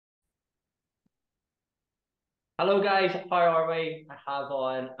Hello guys, how are we? I have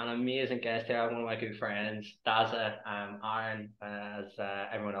on an amazing guest here, one of my good friends, Dazza, Aaron, as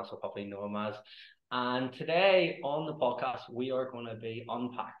everyone else will probably know him as. And today on the podcast, we are going to be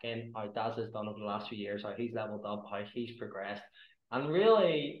unpacking how Dazza's done over the last few years, how he's leveled up, how he's progressed. And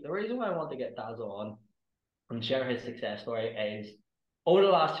really, the reason why I want to get Dazza on and share his success story is over the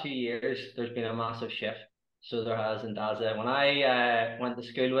last few years, there's been a massive shift. So there has in Dazza. When I went to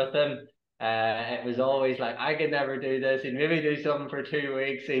school with him, it was always like, I could never do this. He'd maybe do something for 2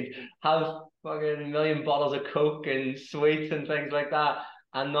 weeks. He'd have fucking a million bottles of Coke and sweets and things like that.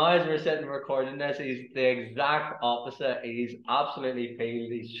 And now, as we're sitting recording this, he's the exact opposite. He's absolutely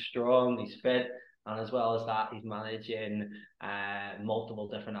peeled. He's strong. He's fit. And as well as that, he's managing multiple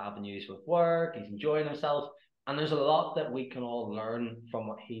different avenues with work. He's enjoying himself. And there's a lot that we can all learn from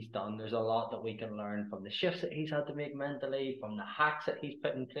what he's done. There's a lot that we can learn from the shifts that he's had to make mentally, from the hacks that he's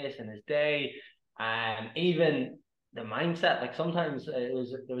put in place in his day, and even the mindset. Like sometimes there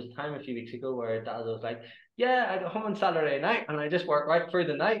was a time a few weeks ago where Dad was like, "Yeah, I got home on Saturday night and I just worked right through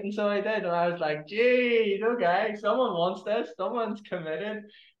the night," and so I did. And I was like, "Gee, okay, someone wants this. Someone's committed."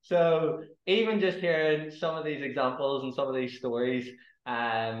 So even just hearing some of these examples and some of these stories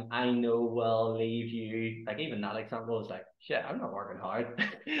I know will leave you like even that example is like shit, I'm not working hard.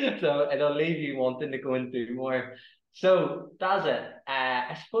 So it'll leave you wanting to go and do more. So that's it.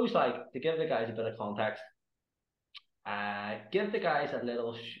 I suppose like to give the guys a bit of context, give the guys a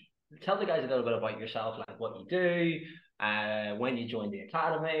little tell the guys a little bit about yourself, like what you do, when you joined the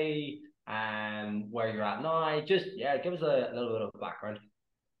academy, where you're at now. Just yeah, give us a little bit of background.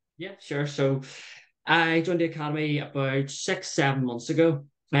 Yeah, sure. So I joined the academy about 6, 7 months ago.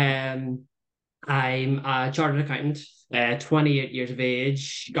 I'm a chartered accountant, 28 years of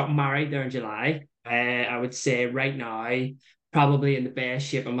age, got married there in July. I would say right now, probably in the best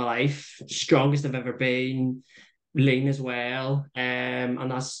shape of my life, strongest I've ever been, lean as well. And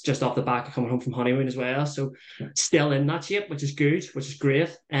that's just off the back of coming home from honeymoon as well. So still in that shape, which is good, which is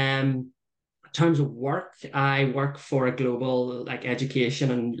great. In terms of work, I work for a global like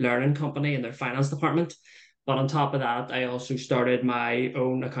education and learning company in their finance department. But on top of that, I also started my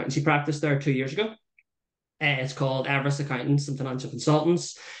own accountancy practice there 2 years ago. It's called Everest Accountants and Financial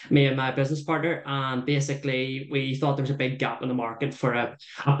Consultants, me and my business partner. And basically, we thought there was a big gap in the market for a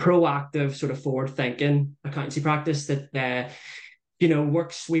proactive, sort of forward thinking accountancy practice that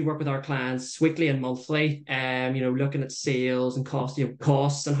we work with our clients weekly and monthly, looking at sales and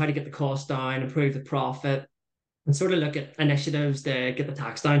costs and how to get the cost down, improve the profit, and sort of look at initiatives to get the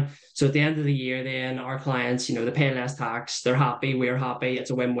tax down. So at the end of the year, then our clients, they pay less tax, they're happy, we're happy,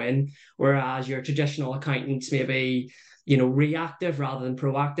 it's a win-win. Whereas your traditional accountants maybe, reactive rather than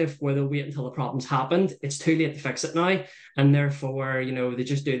proactive, where they'll wait until the problem's happened. It's too late to fix it now. And therefore, they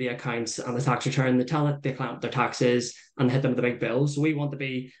just do the accounts and the tax return, they tell the client what their tax is and hit them with the big bills. So we want to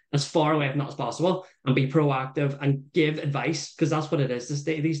be as far away from that as possible and be proactive and give advice, because that's what it is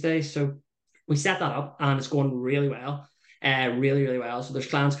these days. So we set that up and it's going really well. Really, really well. So there's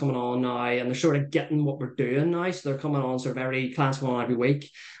clients coming on now and they're sort of getting what we're doing now. So they're coming on sort of clients coming on every week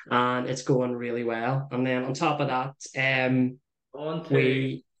and it's going really well. And then on top of that, On to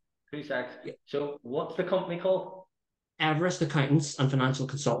we 2 secs. So what's the company called? Everest Accountants and Financial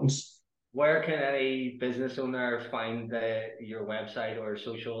Consultants. Where can any business owner find your website or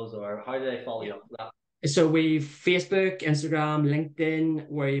socials, or how do they follow you up for that? So we've Facebook, Instagram, LinkedIn,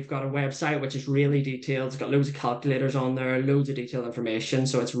 where you've got a website which is really detailed. It's got loads of calculators on there, loads of detailed information.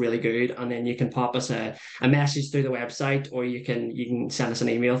 So it's really good. And then you can pop us a message through the website, or you can send us an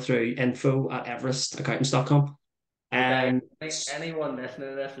email through info@everestaccountants.com. Okay, Um, anyone listening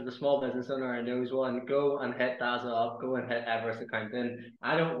to this is a small business owner and knows one, go and hit Dazza up, go and hit Everest Accounting.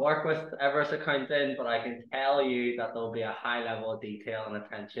 I don't work with Everest Accounting, but I can tell you that there'll be a high level of detail and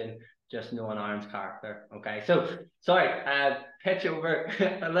attention just knowing Aaron's character. Okay, so sorry, pitch over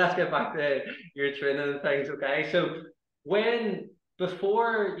and let's get back to your training and things. Okay, so when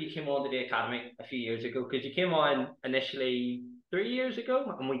before you came on to the academy a few years ago, because you came on initially 3 years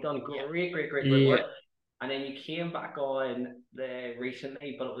ago, and we've done yeah. great Yeah. work. And then you came back on the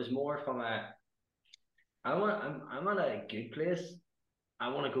recently, but it was more from I'm at a good place. I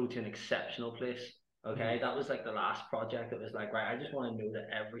want to go to an exceptional place. Okay, that was like the last project. It was like, right, I just want to know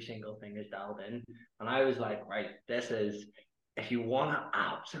that every single thing is dialed in. And I was like, right, this is if you want to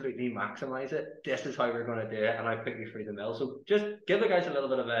absolutely maximize it, this is how we're going to do it. And I put you through the mill. So just give the guys a little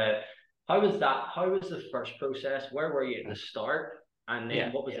bit of a how was that? How was the first process? Where were you at the start? And then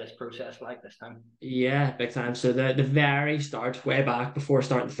Yeah. what was this process like this time? Yeah, big time. So the very start, way back before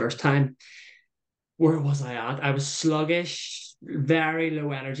starting the first time, where was I at? I was sluggish, very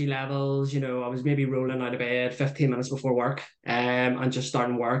low energy levels. I was maybe rolling out of bed 15 minutes before work, and just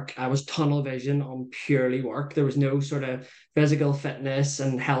starting work. I was tunnel vision on purely work. There was no sort of physical fitness,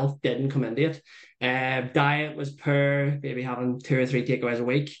 and health didn't come into it. Diet was poor, maybe having 2 or 3 takeaways a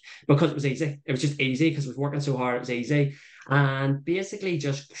week because it was easy. It was just easy because I was working so hard. It was easy, and basically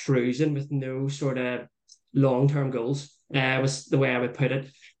just cruising with no sort of long-term goals. Was the way I would put it.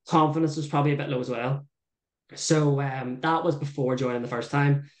 Confidence was probably a bit low as well. So that was before joining the first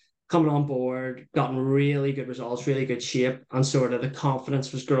time. Coming on board, gotten really good results, really good shape, and sort of the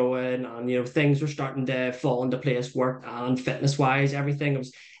confidence was growing, and things were starting to fall into place, work and fitness wise. Everything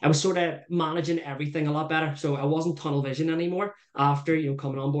I was sort of managing everything a lot better. So I wasn't tunnel vision anymore after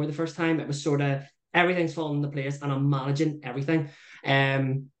coming on board the first time. It was sort of everything's falling into place, and I'm managing everything.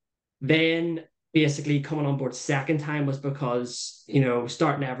 Then basically coming on board second time was because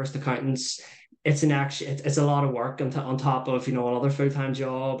starting Everest Accountants, it's a lot of work on top of another full-time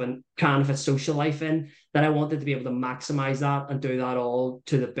job, and trying to fit social life in, that I wanted to be able to maximize that and do that all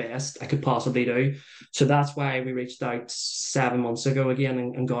to the best I could possibly do. So that's why we reached out 7 months ago again,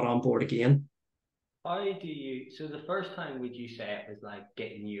 and got on board again. So the first time, would you say it was like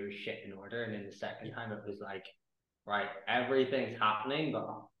getting your shit in order, and then the second time it was like, right, everything's happening, but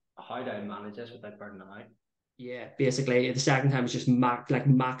how do I manage this without burning out? Yeah, basically the second time was just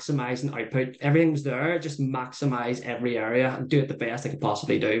maximizing output. Everything was there, just maximize every area and do it the best I could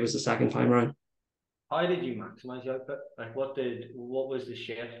possibly do was the second time around. How did you maximize your output? Like, what was the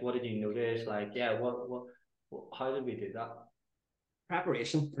shift? What did you notice? Like, yeah, how did we do that?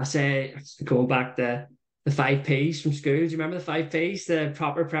 Preparation. I say, going back to the 5 P's from school. Do you remember the 5 P's? The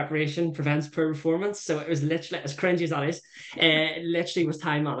proper preparation prevents poor performance. So it was literally, as cringy as that is, it literally was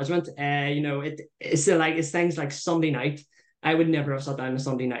time management. It's things like Sunday night. I would never have sat down on a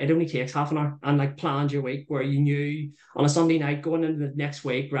Sunday night. It only takes half an hour, and planned your week, where you knew on a Sunday night going into the next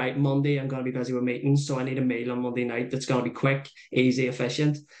week, right? Monday, I'm going to be busy with meetings, so I need a meal on Monday night that's going to be quick, easy,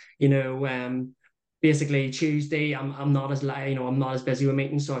 efficient. You know, basically Tuesday, I'm not as I'm not as busy with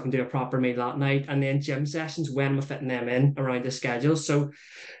meetings, so I can do a proper meal that night. And then gym sessions, when I'm fitting them in around the schedule. So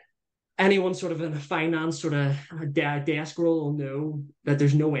anyone sort of in a finance sort of desk role will know that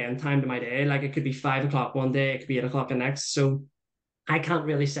there's no end time to my day. Like, it could be 5 o'clock one day, it could be 8 o'clock the next. So I can't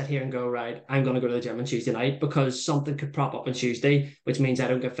really sit here and go, right, I'm going to go to the gym on Tuesday night, because something could prop up on Tuesday, which means I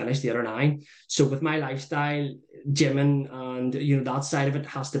don't get finished the other 9. So with my lifestyle, gymming and that side of it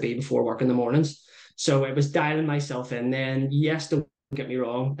has to be before work in the mornings. So it was dialing myself in then. Yes, don't get me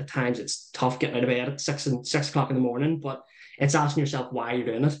wrong. At times it's tough getting out of bed at 6 o'clock in the morning, but it's asking yourself why you're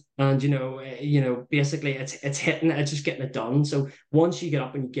doing it. And basically it's hitting, it's just getting it done. So once you get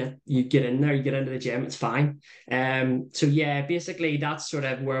up and you get in there, you get into the gym, it's fine. So yeah, basically that's sort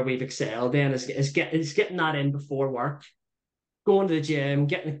of where we've excelled then, is getting that in before work, going to the gym,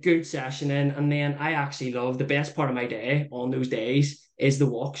 getting a good session in, and then I actually love, the best part of my day on those days is the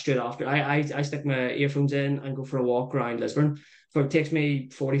walk straight after. I stick my earphones in and go for a walk around Lisburn. So it takes me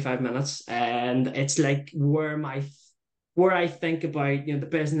 45 minutes, and it's like where I think about the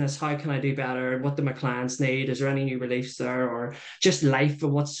business, how can I do better, what do my clients need, is there any new reliefs there, or just life,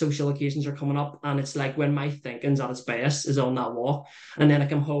 and what social occasions are coming up. And it's like when my thinking's at its best is on that walk, and then I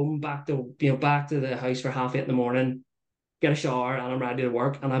come home back to the house for 8:30 in the morning, get a shower, and I'm ready to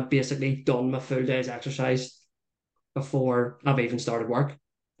work. And I've basically done my full day's exercise before I've even started work.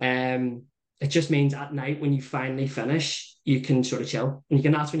 It just means at night, when you finally finish, you can sort of chill, and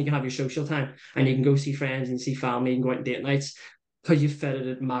that's when you can have your social time, and you can go see friends and see family and go out on date nights, because you fitted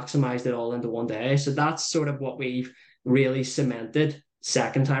it, maximized it all into one day. So that's sort of what we've really cemented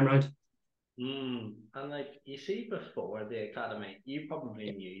second time round. And like, you see, before the academy, you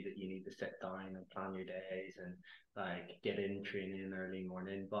probably knew that you need to sit down and plan your days and like get in training in early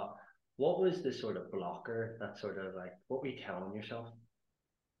morning. But what was the sort of blocker, that sort of like, what were you telling yourself?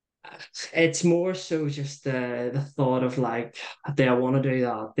 It's more so just the thought of like, do I want to do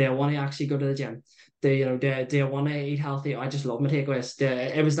that? Do I want to actually go to the gym? Do I want to eat healthy? I just love my takeaways.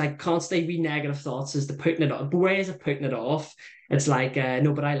 It was like constantly we negative thoughts as to putting it off. Ways of putting it off. It's like,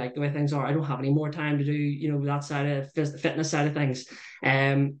 no, but I like the way things are. I don't have any more time to do that side of fitness side of things.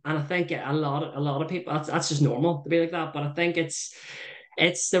 And I think a lot of people, that's just normal to be like that. But I think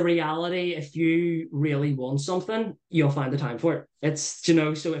it's the reality. If you really want something, you'll find the time for it.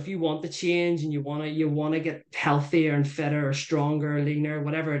 So if you want to change, and you want to get healthier and fitter or stronger, leaner,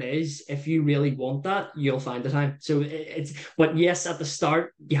 whatever it is, if you really want that, you'll find the time. So but yes, at the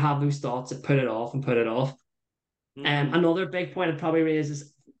start you have those thoughts that put it off and put it off. Another big point I'd probably raise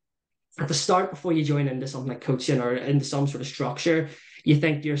is, at the start, before you join into something like coaching or into some sort of structure, you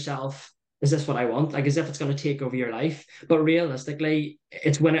think to yourself, is this what I want? Like as if it's going to take over your life. But realistically,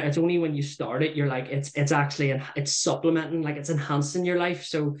 it's only when you start it, you're like, it's actually, it's supplementing, like it's enhancing your life.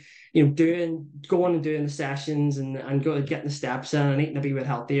 So, going and doing the sessions and getting the steps in and eating a wee bit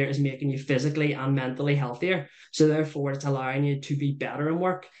healthier is making you physically and mentally healthier. So therefore it's allowing you to be better in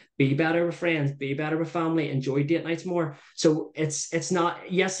work, be better with friends, be better with family, enjoy date nights more. So it's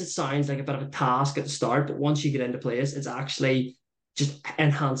not, yes, it sounds like a bit of a task at the start, but once you get into place, it's actually just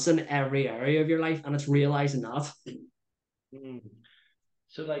enhancing every area of your life, and it's realizing that. Mm.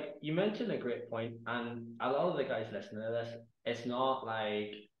 So like you mentioned a great point, and a lot of the guys listening to this, it's not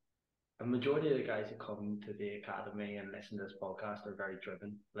like a majority of the guys who come to the academy and listen to this podcast are very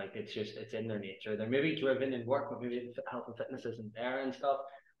driven. Like it's in their nature. They're maybe driven in work, but maybe health and fitness isn't there and stuff.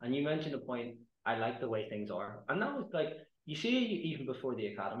 And you mentioned a point, I like the way things are. And that was like, you see, even before the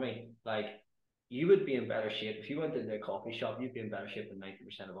academy, like you would be in better shape. If you went into a coffee shop, you'd be in better shape than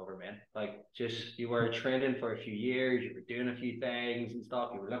 90% of other men. Like just, you were training for a few years, you were doing a few things and stuff,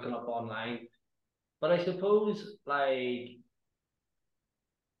 you were looking up online. But I suppose like,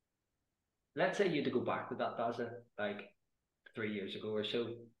 let's say you had to go back to that Dazza like 3 years ago or so.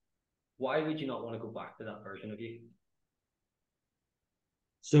 Why would you not want to go back to that version of you?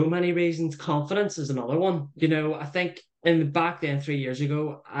 So many reasons. Confidence is another one. I think in back then 3 years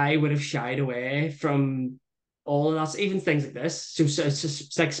ago, I would have shied away from all of that, so even things like this. So it's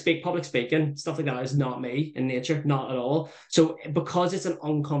just it's like public speaking, stuff like that is not me in nature, not at all. So because it's an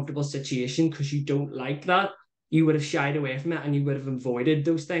uncomfortable situation, because you don't like that, you would have shied away from it and you would have avoided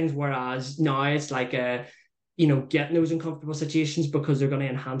those things. Whereas now it's like getting those uncomfortable situations because they're going to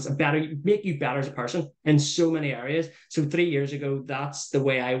enhance and make you better as a person in so many areas. So 3 years ago, that's the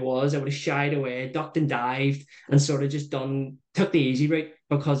way I was. I would have shied away, ducked and dived, and sort of just took the easy route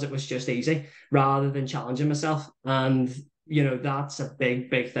because it was just easy rather than challenging myself. And, that's a big,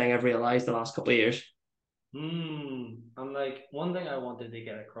 big thing I've realized the last couple of years. And like one thing I wanted to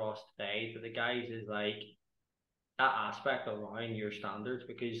get across today to the guys is like that aspect around your standards,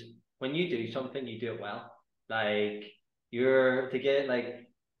 because when you do something, you do it well. Like you're to get like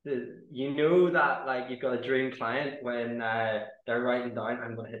that like you've got a dream client when they're writing down,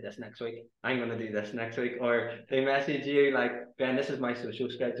 I'm going to hit this next week, I'm going to do this next week, or they message you like, Ben, this is my social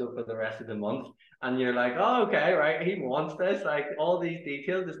schedule for the rest of the month, and you're like, oh okay, right, he wants this, like all these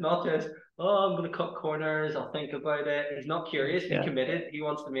details. It's not just, oh, I'm going to cut corners, I'll think about it. He's not curious, he's Yeah. committed, he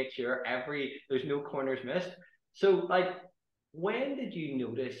wants to make sure there's no corners missed. So like, when did you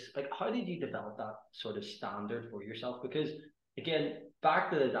notice, like, how did you develop that sort of standard for yourself? Because again,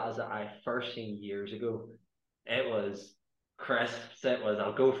 back to the Dazza I first seen years ago, it was crisps, it was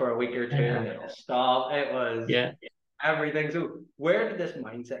I'll go for a week or two and then I'll stop. It was Yeah. everything. So where did this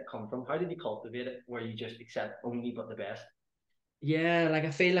mindset come from? How did you cultivate it where you just accept only but the best? Yeah, like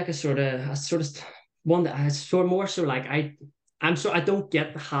I feel like a sort of one that I sort of more so like I don't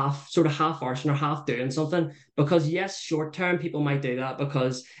get the half arson or half doing something, because yes, short term people might do that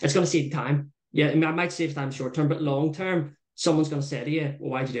because it's going to save time. Yeah, I mean, I might save time short term, but long term, someone's going to say to you, well,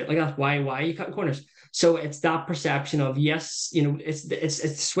 why'd you do it like that? Why are you cutting corners? So it's that perception of, yes,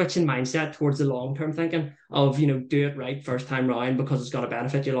 it's switching mindset towards the long term thinking of, do it right first time round because it's going to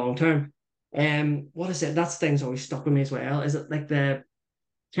benefit you long term. What is it? That's thing's always stuck with me as well. Is it like the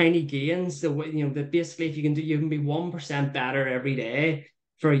tiny gains? The way, that basically if you can be 1% better every day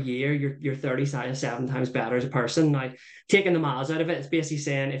for a year, you're 37 times better as a person. Like taking the miles out of it, it's basically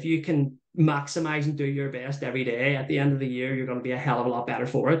saying if you can maximize and do your best every day, at the end of the year, you're going to be a hell of a lot better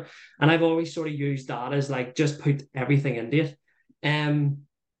for it. And I've always sort of used that as like just put everything into it.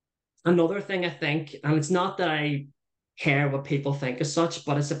 Another thing I think, and it's not that I care what people think as such,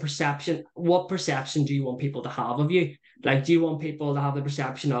 but it's a perception. What perception do you want people to have of you? Like, do you want people to have the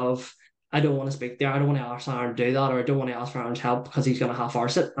perception of, I don't want to speak there, I don't want to ask Aaron to do that, or I don't want to ask for Aaron's help because he's going to half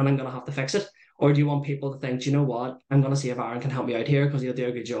arse it and I'm going to have to fix it? Or do you want people to think, do you know what, I'm going to see if Aaron can help me out here because he'll do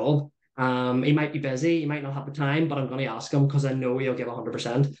a good job. He might be busy, he might not have the time, but I'm going to ask him because I know he'll give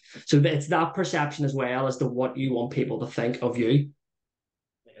 100%. So it's that perception as well as to what you want people to think of you.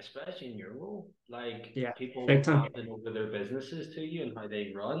 Especially in your role, like Yeah, big people time. handing over their businesses to you and how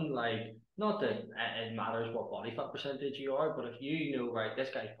they run, like not that it matters what body fat percentage you are, but if you know, right, this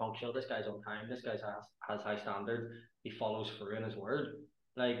guy's punctual, this guy's on time, this guy has high standards, he follows through in his word,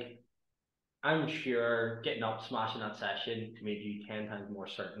 like I'm sure getting up, smashing that session made you 10 times more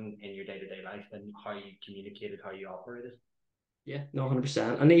certain in your day-to-day life than how you communicated, how you operated. Yeah, no,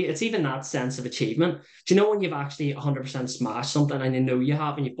 100%. And it's even that sense of achievement. Do you know when you've actually 100% smashed something and you know you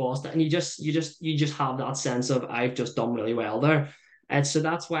have and you've bossed it and you just have that sense of, I've just done really well there. And so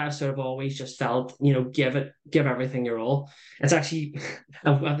that's why I've sort of always just felt, you know, give everything your all. It's actually,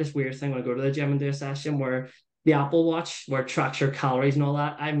 I have this weird thing when I go to the gym and do a session where the Apple Watch, where it tracks your calories and all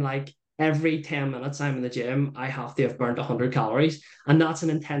that, I'm like, every 10 minutes I'm in the gym, I have to have burnt 100 calories. And that's an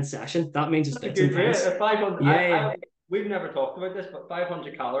intense session. That means That's a it's good rate. intense. 500. Yeah, yeah, We've never talked about this, but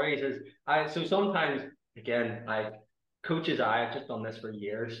 500 calories is. So sometimes, again, like coaches, I've just done this for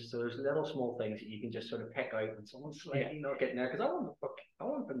years. So there's little small things that you can just sort of pick out when someone's yeah, slightly not getting there, because I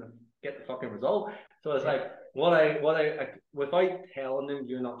want them to get the fucking result. So it's yeah, like without telling them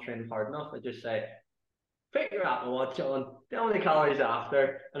you're not training hard enough, I just say, pick your Apple Watch on, tell me the calories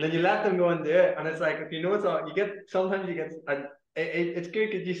after, and then you let them go and do it. And it's like, if you know it's all, you get, sometimes you get, and it's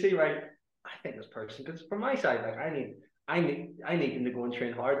good because you see, right, I think this person, because from my side, like I need them to go and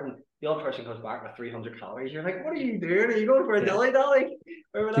train hard, and the other person comes back with 300 calories. You're like, what are you doing? Are you going for a yeah, dilly dally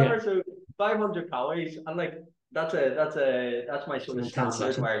or yeah. whatever? So 500 calories, and like that's my It's sort an of intense standard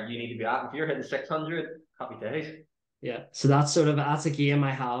session. where you need to be at. If you're hitting 600, happy days. Yeah. So that's a game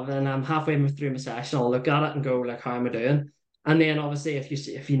I have, and I'm halfway through my session. I'll look at it and go like, how am I doing? And then obviously,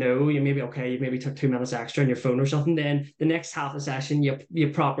 if you know you maybe okay, you maybe took 2 minutes extra on your phone or something, then the next half of the session you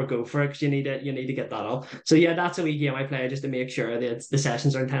proper go for it because you need to get that up. So yeah, that's a wee game I play just to make sure that the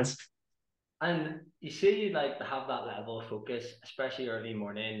sessions are intense. And you see, like to have that level of focus, especially early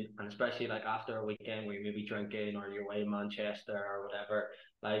morning, and especially like after a weekend where you maybe drinking or you're away in Manchester or whatever.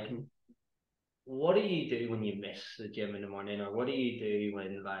 Like, Mhm. what do you do when you miss the gym in the morning, or what do you do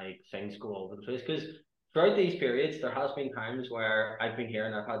when like things go all over the place? Because throughout these periods, there has been times where I've been here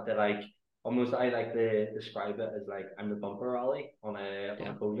and I've had to like almost, I like to describe it as like I'm the bumper rally on a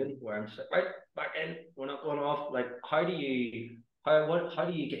Yeah. podium where I'm just like, right, back in, we're not going off. Like, how do you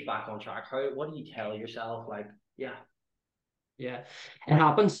get back on track? What do you tell yourself? Like, yeah, Yeah, it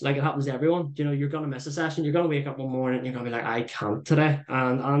happens. Like it happens to everyone. You know, you're gonna miss a session. You're gonna wake up one morning and you're gonna be like, I can't today,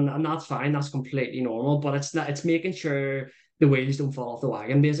 and that's fine. That's completely normal. But it's not. It's making sure the wheels don't fall off the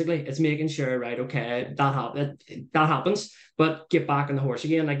wagon. Basically, it's making sure, right? Okay, that happens. But get back on the horse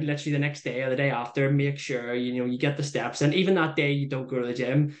again. Like literally the next day or the day after, make sure you know you get the steps. And even that day you don't go to the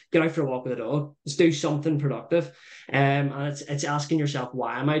gym, get out for a walk with a dog. Just do something productive. And it's asking yourself,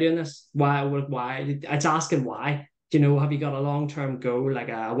 why am I doing this? Why? It's asking why. You know, have you got a long-term goal like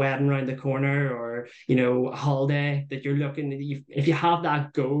a wedding around the corner or, you know, a holiday that you're looking at? If you have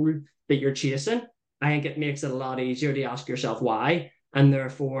that goal that you're chasing, I think it makes it a lot easier to ask yourself why, and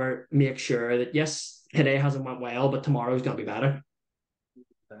therefore make sure that yes, today hasn't went well, but tomorrow's going to be better.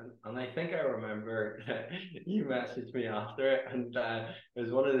 and I think I remember you messaged me after it, and it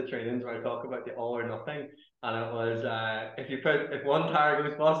was one of the trainings where I talk about the all or nothing, and it was if one tire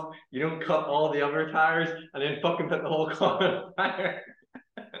goes bust, you don't cut all the other tires and then fucking put the whole car on fire.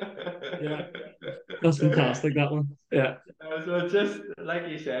 Yeah, that's fantastic, that one. Yeah, So it's just like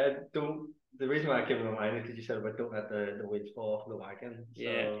you said, don't. The reason why I came to my mind is because you said about don't let the weights fall off the wagon.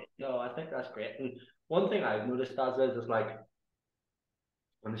 yeah, So no, I think that's great. And one thing I've noticed as is like,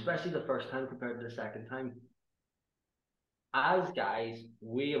 and especially the first time compared to the second time, as guys,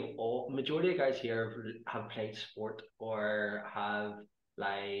 we have all majority of guys here have played sport or have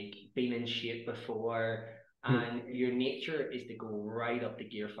like been in shape before, mm, and your nature is to go right up to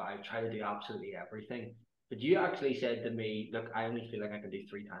gear five, try to do absolutely everything. But you actually said to me, look, I only feel like I can do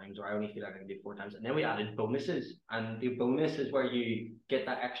three times, or I only feel like I can do four times. And then we added bonuses, and the bonus is where you get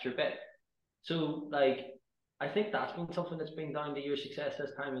that extra bit. So like I think that's been something that's been down to your success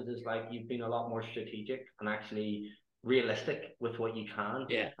this time is like you've been a lot more strategic and actually realistic with what you can.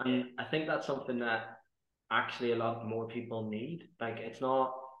 yeah. And I think that's something that actually a lot more people need. Like it's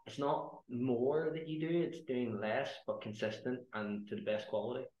not more that you do, it's doing less but consistent and to the best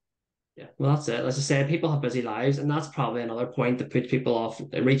quality. Yeah, well, that's it. As I said, people have busy lives, and that's probably another point that puts people off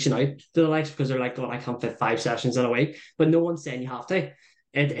reaching out to the likes because they're like, "God, I can't fit 5 sessions in a week." But no one's saying you have to.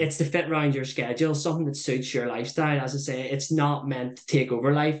 It's to fit around your schedule, something that suits your lifestyle. As I say, it's not meant to take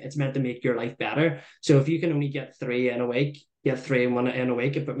over life. It's meant to make your life better. So if you can only get 3 in a week, get three in one in a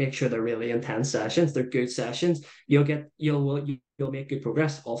week, but make sure they're really intense sessions. They're good sessions. You'll make good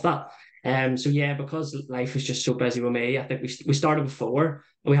progress off that. So yeah, because life is just so busy with me, I think we started with four.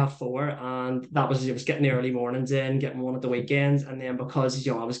 We have four, and that was it was getting the early mornings in, getting one at the weekends, and then because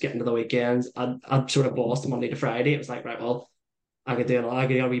you know I was getting to the weekends, I'd sort of bossed Monday to Friday. It was like right, well, I could do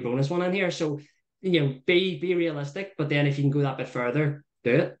a wee bonus one in here. So you know, be realistic, but then if you can go that bit further, do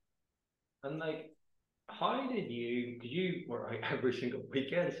it. And like how did you, because you were out every single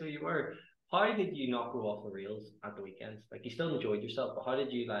weekend, so you were, how did you not go off the rails at the weekends? Like you still enjoyed yourself, but how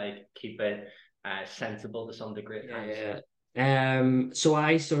did you like keep it sensible to some degree at Yeah, times? yeah. So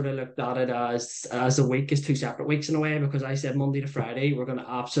I sort of looked at it as a week as two separate weeks in a way, because I said Monday to Friday we're going to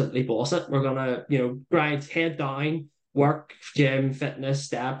absolutely boss it. We're going to, grind head down, work, gym, fitness,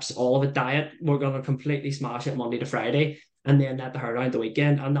 steps, all of it, diet. We're going to completely smash it Monday to Friday, and then let the herd around the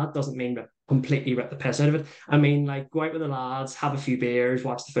weekend. And that doesn't mean completely rip the piss out of it. I mean, like, go out with the lads, have a few beers,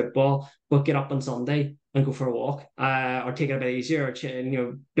 watch the football, but get up on Sunday and go for a walk, or take it a bit easier, or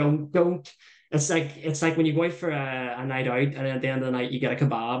don't. It's like when you go out for a night out, and at the end of the night you get a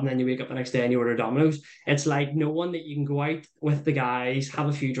kebab, and then you wake up the next day and you order Domino's. It's like knowing that you can go out with the guys, have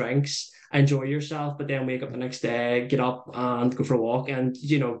a few drinks, enjoy yourself, but then wake up the next day, get up and go for a walk, and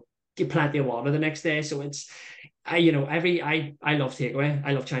get plenty of water the next day. So it's I love takeaway.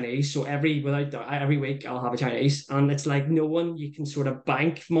 I love Chinese. So every week I'll have a Chinese, and it's like no one you can sort of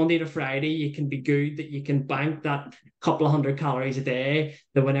bank Monday to Friday. You can be good that you can bank that couple of 100 calories a day.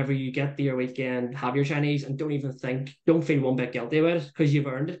 That whenever you get to your weekend, have your Chinese, and don't feel one bit guilty about it, because you've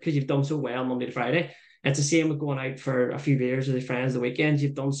earned it, because you've done so well Monday to Friday. It's the same with going out for a few beers with your friends the weekend.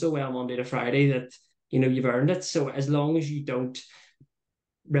 You've done so well Monday to Friday that you've earned it. So as long as you don't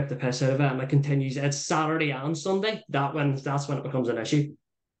rip the piss out of it and it continues, it's Saturday and Sunday, that's when it becomes an issue.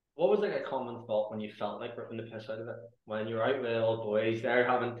 What was like a common thought when you felt like ripping the piss out of it? When you were out with the old boys, they're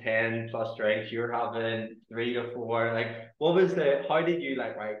having 10 plus drinks, you're having 3 to 4. Like, how did you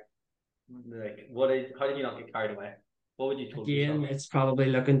how did you not get carried away? What would you told Again, yourself? it's probably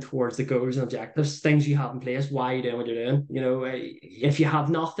looking towards the goals and objectives, things you have in place, why you're doing what you're doing. If you have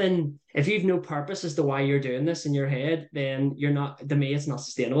nothing, if you've no purpose as to why you're doing this in your head, then you're not, to me, it's not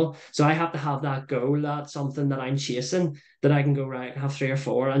sustainable. So I have to have that goal, that's something that I'm chasing, that I can go right and have 3 or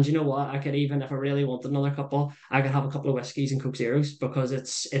 4. And you know what? I could even, if I really wanted another couple, I could have a couple of whiskeys and Coke Zeros, because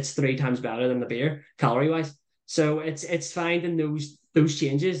it's 3 times better than the beer, calorie wise. So it's finding those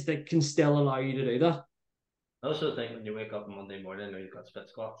changes that can still allow you to do that. I also think when you wake up on Monday morning and you've got split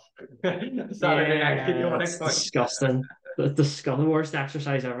squats. Saturday night, you Yeah, want it's to go. disgusting. The disgusting, worst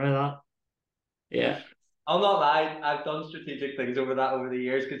exercise ever. That. Yeah. I'll not lie, I've done strategic things over the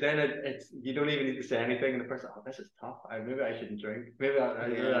years, because then it's you don't even need to say anything, and the person, oh, this is tough. Maybe I shouldn't drink. Maybe I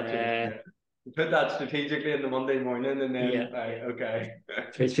shouldn't. Yeah. Put that strategically in the Monday morning, and then Yeah. okay.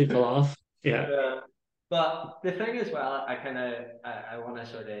 Treats people off. Yeah. Yeah. But the thing as well, I want to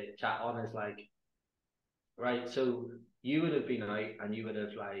sort of chat on is like, right, so you would have been out and you would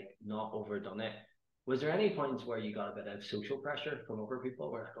have like not overdone it. Was there any points where you got a bit of social pressure from other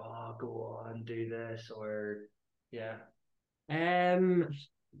people where like, oh, go on, do this, or yeah. Um,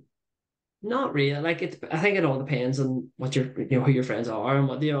 Not really. Like I think it all depends on what who your friends are, and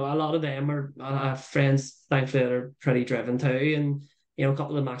what a lot of them are. I have friends, thankfully, that are pretty driven too, and a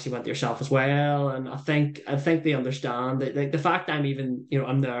couple of them actually went to yourself as well. And I think they understand that, like, the fact I'm even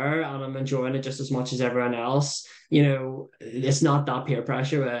I'm there and I'm enjoying it just as much as everyone else. It's not that peer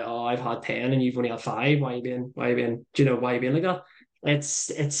pressure. Where, oh, I've had 10 and you've only had 5. Why you being like that?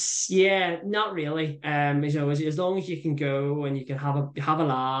 It's yeah, not really. As long as you can go and you can have a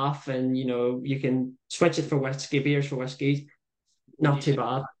laugh, and you can switch it for whiskey, beers for whiskey, Would not you too say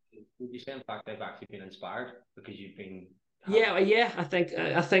bad. would you say in fact they've actually been inspired because you've been have Yeah, I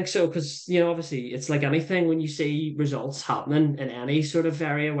think so, because obviously it's like anything, when you see results happening in any sort of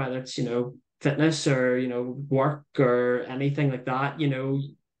area, whether it's fitness or work or anything like that, you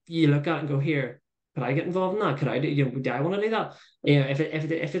look at it and go, here, could I get involved in that? Could I do I want to do that?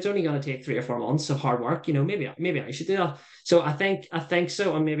 If it's only going to take 3 or 4 months of hard work, maybe I should do that. So I think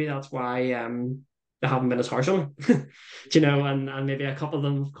so, and maybe that's why they haven't been as harsh on me. And maybe a couple of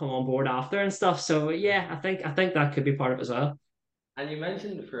them have come on board after and stuff. So yeah, I think that could be part of it as well. and you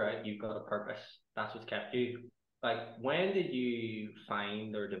mentioned throughout you've got a purpose. That's what's kept you. Like when did you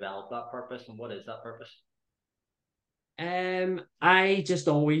find or develop that purpose and what is that purpose? I just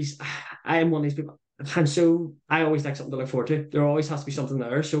always, I am one of these people. And so I always like something to look forward to. There always has to be something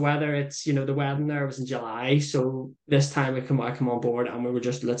there. So whether it's, the wedding there was in July. So this time I come on board and we were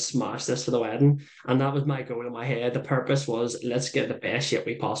just, let's smash this for the wedding. And that was my goal in my head. The purpose was, let's get the best shape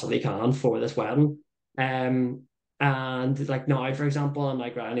we possibly can for this wedding. Um, and like now, for example, I'm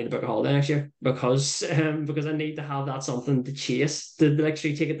like, right, I need to book a holiday next year, because I need to have that something to chase, to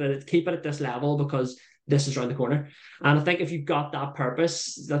actually keep it at this level, because this is around the corner. And I think if you've got that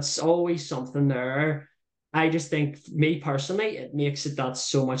purpose, that's always something there. I just think, me personally, it makes it that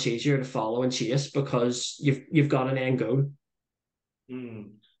so much easier to follow and chase, because you've got an end goal. Hmm.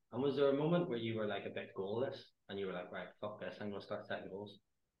 And was there a moment where you were like a bit goalless and you were like, right, fuck this, I'm gonna start setting goals?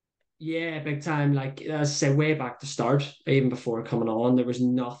 Yeah, big time. Like, as I say, way back to start, even before coming on, there was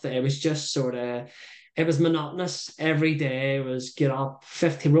nothing. It was just sort of, it was monotonous. Every day was get up,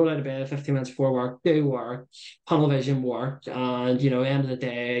 15, roll out of bed 15 minutes before work, do work, tunnel vision work, and end of the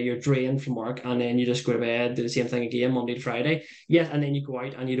day you're drained from work, and then you just go to bed, do the same thing again Monday to Friday. Yes, and then you go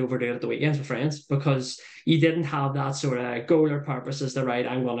out and you'd overdo it at the weekends with friends because you didn't have that sort of goal or purpose as the right.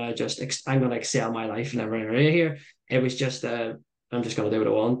 I'm gonna excel my life in every area here. It was just I'm just gonna do what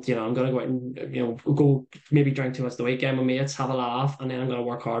I want. I'm gonna go out and go maybe drink too much the weekend with mates, have a laugh, and then I'm gonna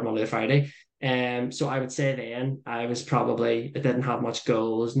work hard Monday to Friday. So I would say then I didn't have much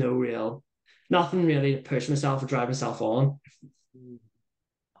goals, nothing really to push myself or drive myself on.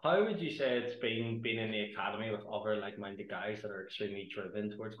 How would you say it's been being in the academy with other like-minded guys that are extremely driven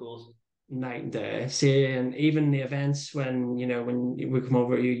towards goals? Night and day. See, and even the events when we come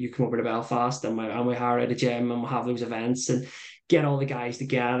over, you come over to Belfast and we hire at a gym and we'll have those events and get all the guys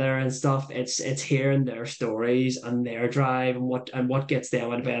together and stuff. It's hearing their stories and their drive and what gets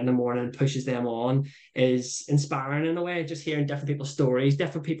them out of bed in the morning and pushes them on is inspiring in a way. Just hearing different people's stories,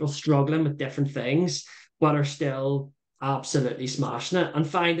 different people struggling with different things, but are still absolutely smashing it and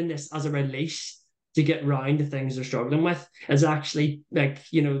finding this as a release to get round the things they're struggling with is actually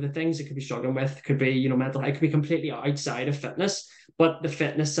the things that could be struggling with could be mental health, it could be completely outside of fitness, but the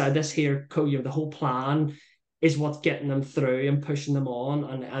fitness side, this here the whole plan is what's getting them through and pushing them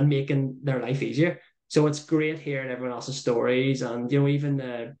on and making their life easier. So it's great hearing everyone else's stories and even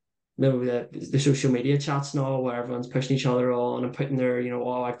the social media chats now where everyone's pushing each other on and putting their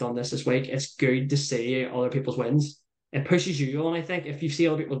oh, I've done this week. It's good to see other people's wins. It pushes you on. I think if you see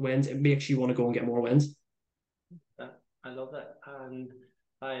other people's wins, it makes you want to go and get more wins. I love that. And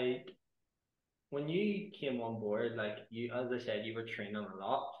like when you came on board, like you, as I said, you were training a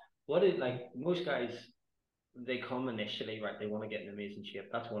lot. What did like most guys, they come initially, right? They want to get in amazing shape.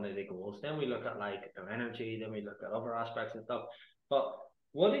 That's one of the goals. Then we look at like their energy, then we look at other aspects and stuff. But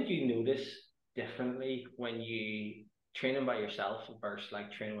what did you notice differently when you training by yourself versus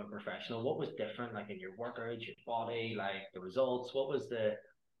like training with a professional? What was different, like in your workout, your body, like the results? What was the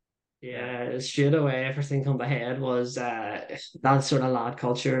yeah? Yeah, straight away, everything come to head was that sort of lad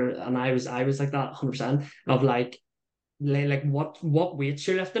culture, and I was like that 100% of like what weights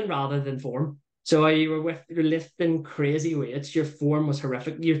you're lifting rather than form. So you're lifting crazy weights, your form was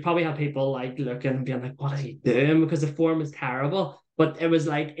horrific. You probably had people like looking and being like, "What are you doing?" Because the form was terrible. But it was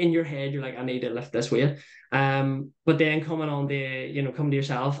like in your head, you're like, "I need to lift this weight." But then coming on come to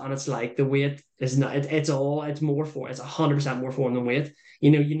yourself, and it's like the weight is not. It's 100% more form than weight. You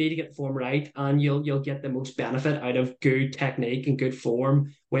need to get the form right, and you'll get the most benefit out of good technique and good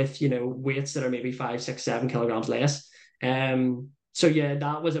form with weights that are maybe 5, 6, 7 kilograms less. So yeah,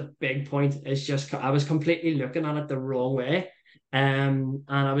 that was a big point. It's just I was completely looking at it the wrong way. And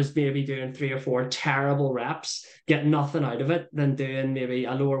I was maybe doing 3 or 4 terrible reps, getting nothing out of it, than doing maybe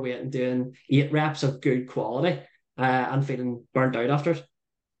a lower weight and doing 8 reps of good quality, and feeling burnt out after it.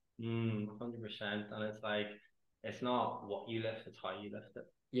 100%. And it's like it's not what you lift, it's how you lift it.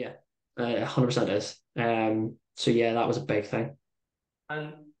 Yeah, 100% is. So yeah, that was a big thing.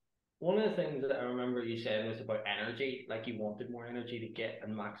 And one of the things that I remember you saying was about energy, like you wanted more energy to get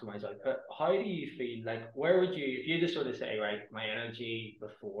and maximize output. How do you feel like where would you if you just sort of say, right, my energy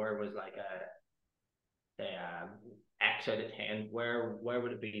before was like a X out of 10, where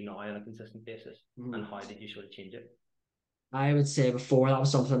would it be now on a consistent basis? And how did you sort of change it? I would say before that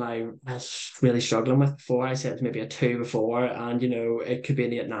was something I was really struggling with before. I said maybe a 2 before, and it could be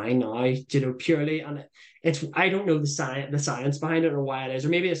an 8, 9 now. Purely, and it's I don't know the science behind it or why it is, or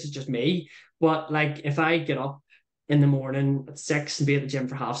maybe this is just me. But like if I get up in the morning at 6 and be at the gym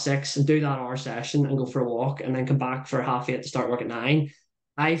for 6:30 and do that hour session and go for a walk and then come back for 8:30 to start work at 9,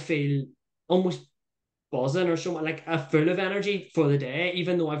 I feel almost buzzing or something like full of energy for the day,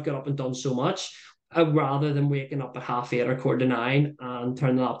 even though I've got up and done so much. Rather than waking up at 8:30 or 9:15 and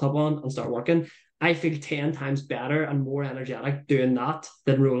turn the laptop on and start working, I feel 10 times better and more energetic doing that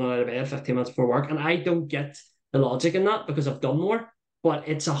than rolling out of bed 15 minutes before work. And I don't get the logic in that because I've done more, but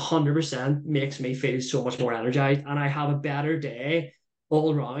it's 100% makes me feel so much more energized and I have a better day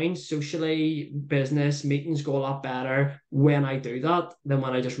all around. Socially, business, meetings go a lot better when I do that than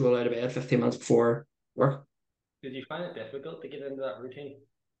when I just roll out of bed 15 minutes before work. Did you find it difficult to get into that routine?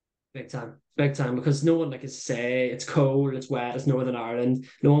 Big time, because no one like is say it's cold, it's wet, it's Northern Ireland.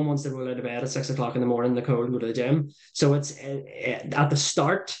 No one wants to roll out of bed at 6 o'clock in the morning in the cold, go to the gym. So it's at the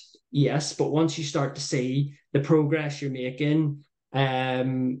start, yes, but once you start to see the progress you're making,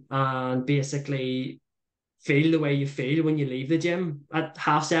 and basically feel the way you feel when you leave the gym at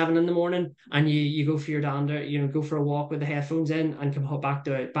 7:30 in the morning, and you go for your dander, go for a walk with the headphones in, and come back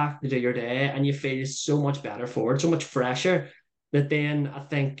to do your day, and you feel so much better for it, so much fresher. that then I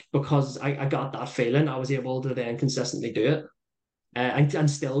think because I got that feeling, I was able to then consistently do it. And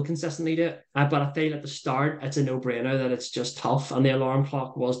still consistently do it. But I feel at the start, it's a no-brainer that it's just tough. And the alarm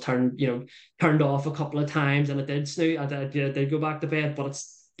clock was turned off a couple of times, and it did snooze. I did go back to bed, but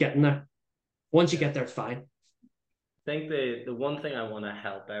it's getting there. Once you get there, it's fine. I think the one thing I want to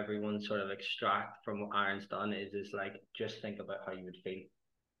help everyone sort of extract from what Aaron's done is like, just think about how you would feel.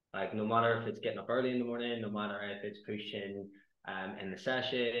 Like, no matter if it's getting up early in the morning, no matter if it's pushing in the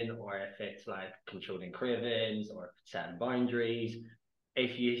session, or if it's like controlling cravings, or if it's setting boundaries,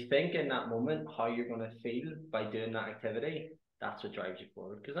 if you think in that moment how you're going to feel by doing that activity, that's what drives you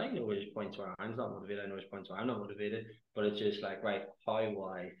forward. Because I know there's points where Aaron's not motivated, I know there's points where I'm not motivated, but it's just like, right, how will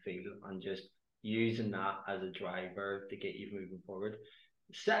I feel? And just using that as a driver to get you moving forward.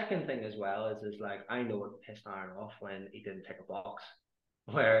 Second thing as well is like, I know it pissed Aaron off when he didn't tick a box,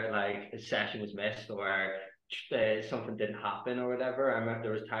 where like his session was missed, or something didn't happen or whatever. I remember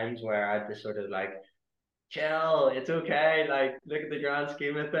there was times where I had to sort of like, chill, it's okay, like, look at the grand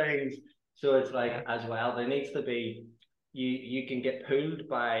scheme of things. So it's like, Yeah. as well, there needs to be, you can get pulled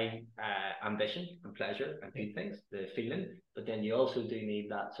by ambition and pleasure and good things, the feeling, but then you also do need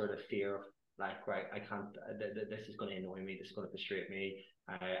that sort of fear of like, right, I can't, this is going to annoy me, this is going to frustrate me,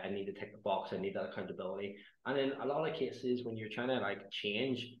 I need to tick the box, I need that accountability. And in a lot of cases, when you're trying to like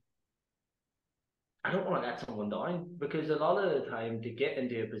change, I don't want to let someone down, because a lot of the time, to get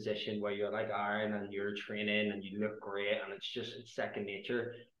into a position where you're like Aaron and you're training and you look great and it's second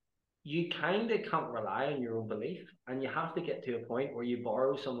nature, you kind of can't rely on your own belief, and you have to get to a point where you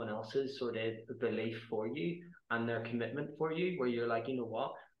borrow someone else's sort of belief for you and their commitment for you, where you're like, you know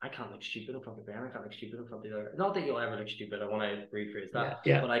what, I can't look stupid in front of Ben, I can't look stupid in front of the other. Not that you'll ever look stupid, I want to rephrase that,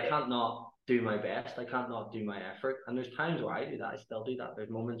 Yeah. but I can't not do my best, I can't not do my effort. And there's times where I do that, I still do that. There's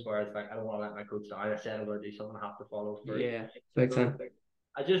moments where it's like, I don't want to let my coach down, I said I'm going to do something, I have to follow through. Yeah. Big So time.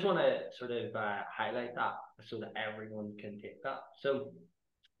 I just want to sort of highlight that so that everyone can take that. So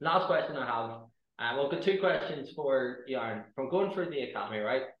last question I have, well, I've got two questions for you, Aaron. From going through the academy,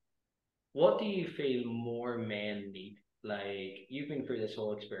 right? What do you feel more men need? Like, you've been through this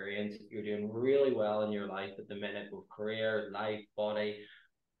whole experience, you're doing really well in your life at the minute, with career, life, body.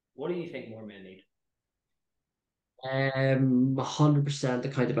 What do you think more men need? 100%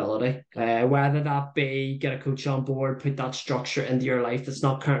 accountability. Whether that be get a coach on board, put that structure into your life that's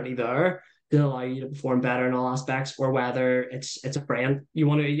not currently there to allow you to perform better in all aspects, or whether it's a friend. You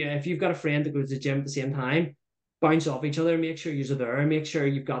want to, yeah, if you've got a friend that goes to the gym at the same time, bounce off each other, make sure you're there, make sure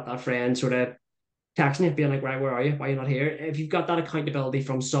you've got that friend sort of texting you, being like, right, where are you? Why are you not here? If you've got that accountability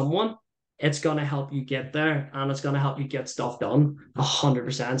from someone, it's gonna help you get there, and it's gonna help you get stuff done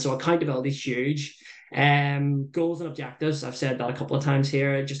 100%. So accountability is huge. Goals and objectives. I've said that a couple of times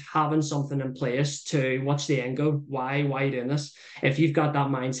here. Just having something in place to watch the end go. Why are you doing this? If you've got that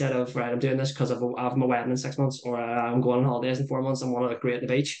mindset of, right, I'm doing this because I have my wedding in 6 months, or I'm going on holidays in 4 months, and want to look great at the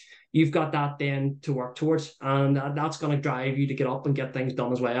beach. You've got that then to work towards, and that's going to drive you to get up and get things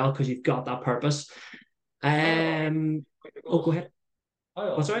done as well, because you've got that purpose. Go ahead.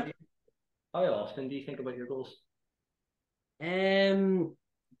 How What's often, right? how often do you think about your goals? Um,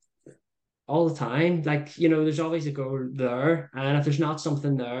 all the time. Like, there's always a goal there. And if there's not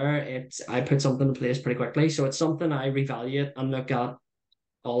something there, I put something in place pretty quickly. So it's something I reevaluate and look at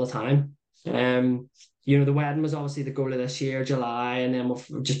all the time. The wedding was obviously the goal of this year, July, and then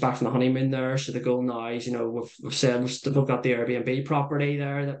we're just back from the honeymoon there. So the goal now is, we've said we've got the Airbnb property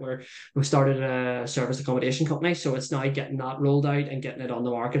there that we've started a service accommodation company. So it's now getting that rolled out and getting it on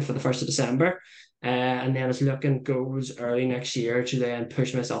the market for the 1st of December. And then it's looking goals early next year to then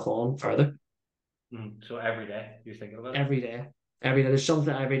push myself on further. So every day you're thinking about it? Every day. Every day. There's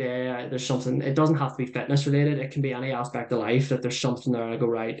something every day. There's something. It doesn't have to be fitness related. It can be any aspect of life that there's something there. I go,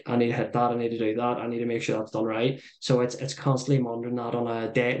 right, I need to hit that. I need to do that. I need to make sure that's done right. So it's constantly monitoring that on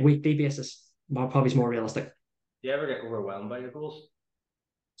a weekly basis. Probably is more realistic. Do you ever get overwhelmed by your goals?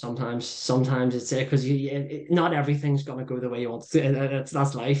 Sometimes it's because not everything's gonna go the way you want to.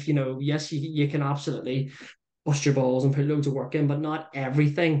 That's life. Yes, you can absolutely bust your balls and put loads of work in, but not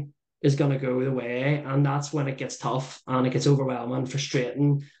everything is going to go the way. And that's when it gets tough and it gets overwhelming,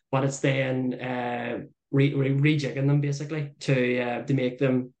 frustrating. But it's then rejigging them basically to make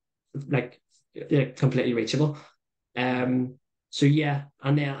them like completely reachable. So yeah,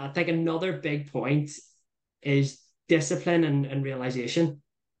 and then I think another big point is discipline and realization,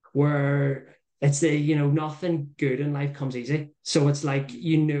 where it's nothing good in life comes easy. So it's like,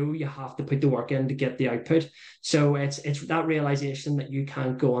 you have to put the work in to get the output. So it's that realization that you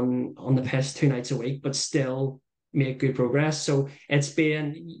can't go on the piss 2 nights a week, but still make good progress. So it's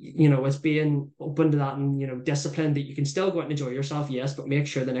being open to that, and discipline that you can still go out and enjoy yourself, yes, but make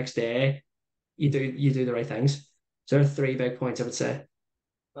sure the next day you do the right things. So there are three big points I would say.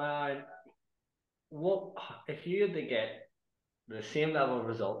 Uh, what if you had to get the same level of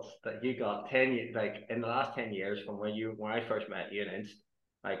results that you got 10 years, like in the last 10 years from when I first met you, and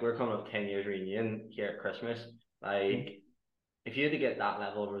like we're coming up 10 years reunion here at Christmas. Like if you had to get that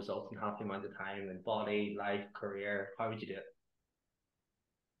level of results in half the amount of time in body, life, career, how would you do it?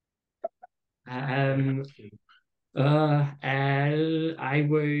 Um, I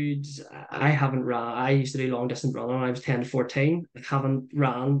would. I haven't ran. I used to do long distance running when I was 10 to 14. I haven't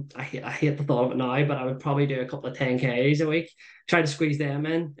ran. I hate the thought of it now, but I would probably do a couple of 10Ks a week. Try to squeeze them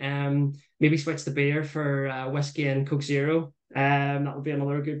in. Maybe switch the beer for whiskey and Coke Zero. That would be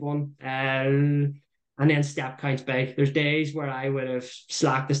another good one. And then step counts big. There's days where I would have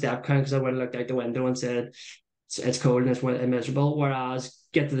slacked the step count because I would have looked out the window and said it's cold and it's miserable. Whereas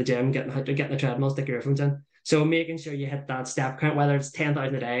get to the gym, get the treadmill, stick your earphones in. So making sure you hit that step count, whether it's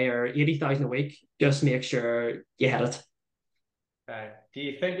 10,000 a day or 80,000 a week, just make sure you hit it. Okay. Do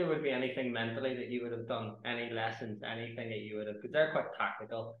you think there would be anything mentally that you would have done? Any lessons, anything that you would have? Because they're quite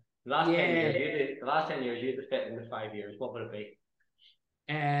tactical. The last 10 years, you had to fit into 5 years. What would it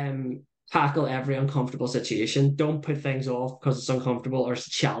be? Tackle every uncomfortable situation. Don't put things off because it's uncomfortable or it's a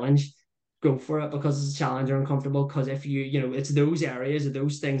challenge. Go for it because it's a challenge or uncomfortable. Because if it's those areas or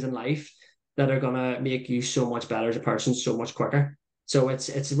those things in life that are gonna make you so much better as a person so much quicker. So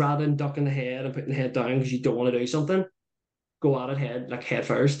it's rather than ducking the head and putting the head down because you don't want to do something, go at it head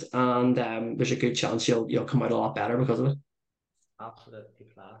first, and there's a good chance you'll come out a lot better because of it. Absolutely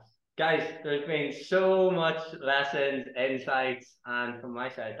class. Guys, there's been so much lessons, insights, and from my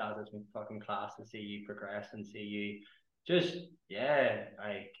side, Daz, it's been fucking class to see you progress and see you just, yeah,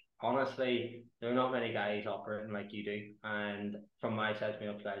 like honestly, there are not many guys operating like you do. And from my side, it's been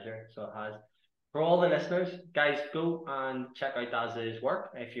a pleasure. So it has. For all the listeners, guys, go and check out Daz's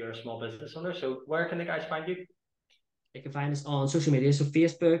work if you're a small business owner. So where can the guys find you? You can find us on social media, so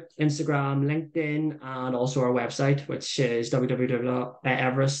Facebook, Instagram, LinkedIn, and also our website, which is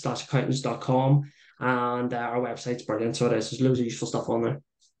www.everest-accountants.com. And our website's brilliant, so it is. There's loads of useful stuff on there.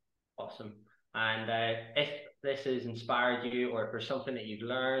 Awesome. And if this has inspired you, or if there's something that you've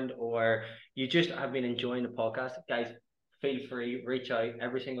learned, or you just have been enjoying the podcast, guys, feel free, reach out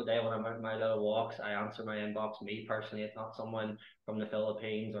every single day when I'm out my little walks. I answer my inbox. Me personally, it's not someone from the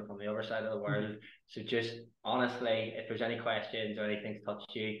Philippines or from the other side of the world. So just honestly, if there's any questions or anything's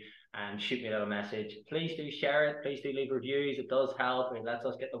touched you, shoot me a little message. Please do share it. Please do leave reviews. It does help. It lets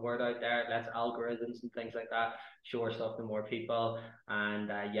us get the word out there. It lets algorithms and things like that show our stuff to more people. And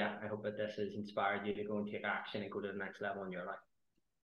yeah, I hope that this has inspired you to go and take action and go to the next level in your life.